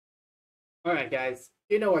Alright, guys,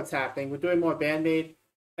 you know what's happening. We're doing more band-maid.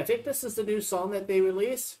 I think this is the new song that they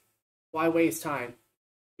release. Why waste time?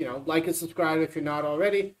 Like and subscribe if you're not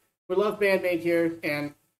already. We love band-maid here,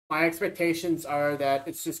 and my expectations are that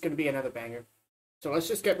it's just going to be another banger. So let's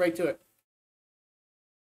just get right to it.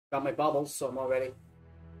 Got my bubbles, so I'm all ready.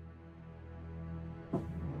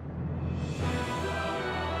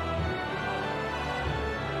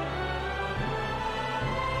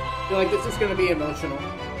 I feel like this is going to be emotional.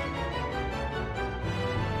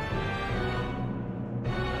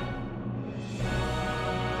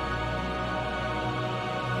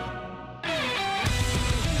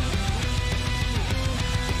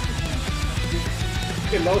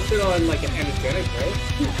 Emotional and like an energetic,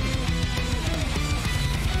 right?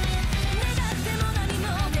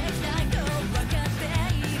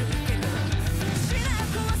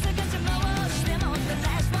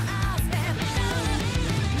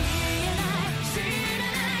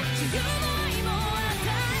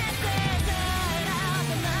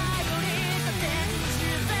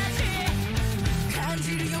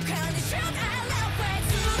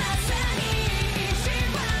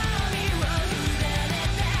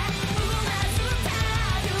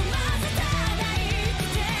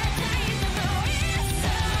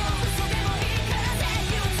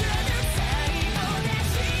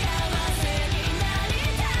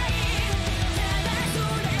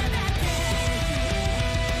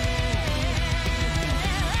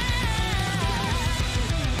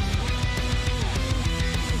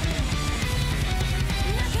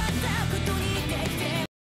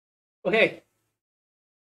 Okay,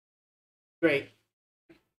 great.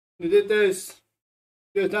 There's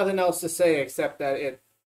nothing else to say except that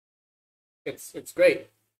it's great.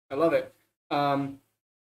 I love it. Now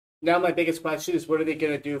my biggest question is, what are they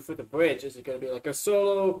gonna do for the bridge? Is it gonna be like a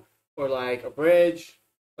solo or like a bridge,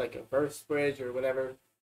 like a verse bridge or whatever?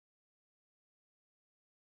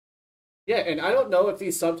 Yeah, and I don't know if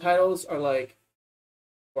these subtitles are like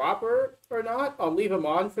proper or not. I'll leave them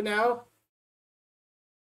on for now.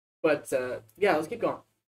 But yeah, let's keep going.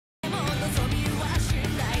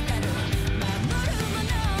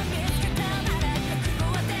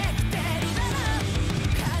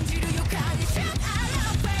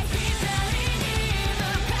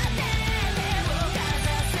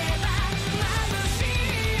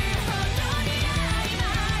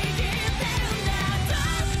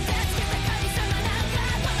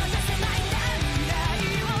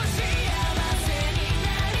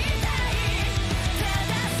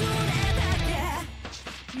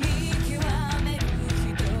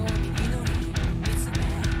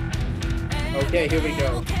 Okay, here we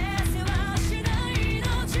go.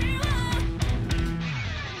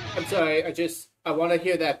 I'm sorry, I want to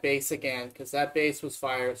hear that bass again, because that bass was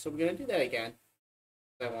fire, so we're going to do that again.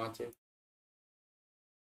 If I want to.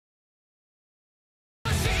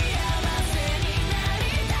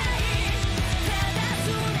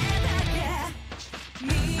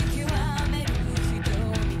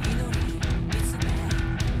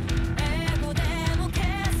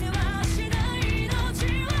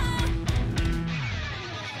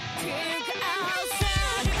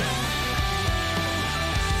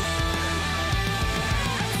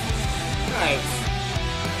 Nice.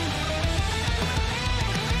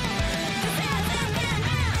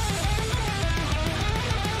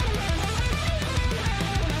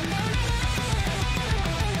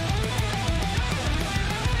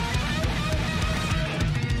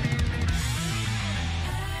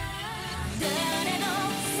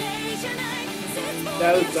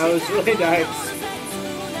 That was really nice.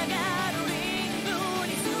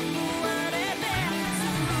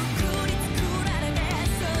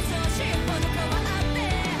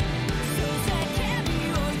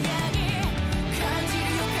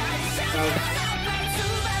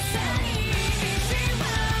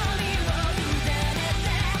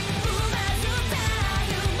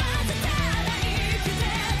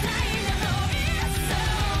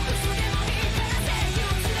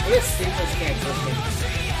 What a seamless transition.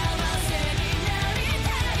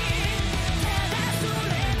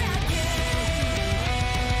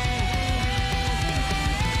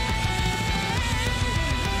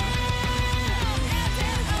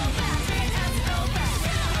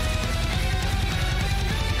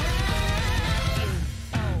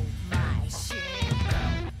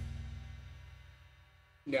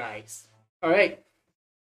 Nice. All right.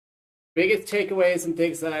 Biggest takeaways and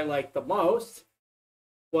things that I liked the most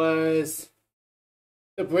was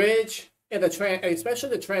the bridge and especially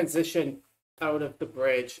the transition out of the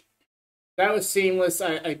bridge. That was seamless.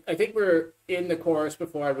 I think we were in the chorus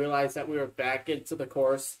before I realized that we were back into the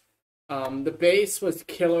chorus. The bass was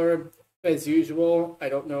killer. as usual. I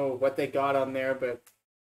don't know what they got on there, but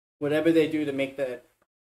whatever they do to make the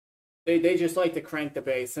they just like to crank the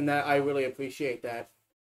bass, and that I really appreciate that.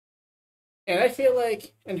 And I feel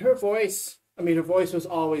like, and her voice, I mean, her voice was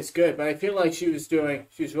always good, but I feel like she was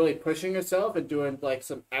really pushing herself and doing like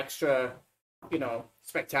some extra,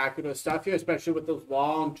 spectacular stuff here, especially with those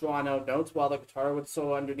long, drawn out notes while the guitar was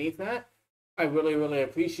so underneath that. I really, really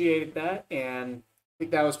appreciated that, and I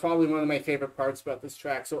think that was probably one of my favorite parts about this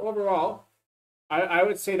track. So overall, I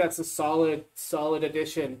would say that's a solid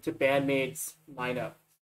addition to Band-Maid's lineup.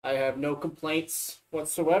 I have no complaints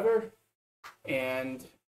whatsoever, and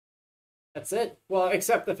that's it. Well,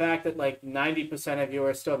 except the fact that like 90% of you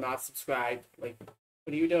are still not subscribed. Like,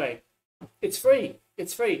 what are you doing? It's free.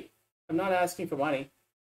 It's free. I'm not asking for money.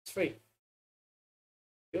 It's free.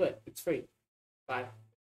 Do it. It's free. Bye.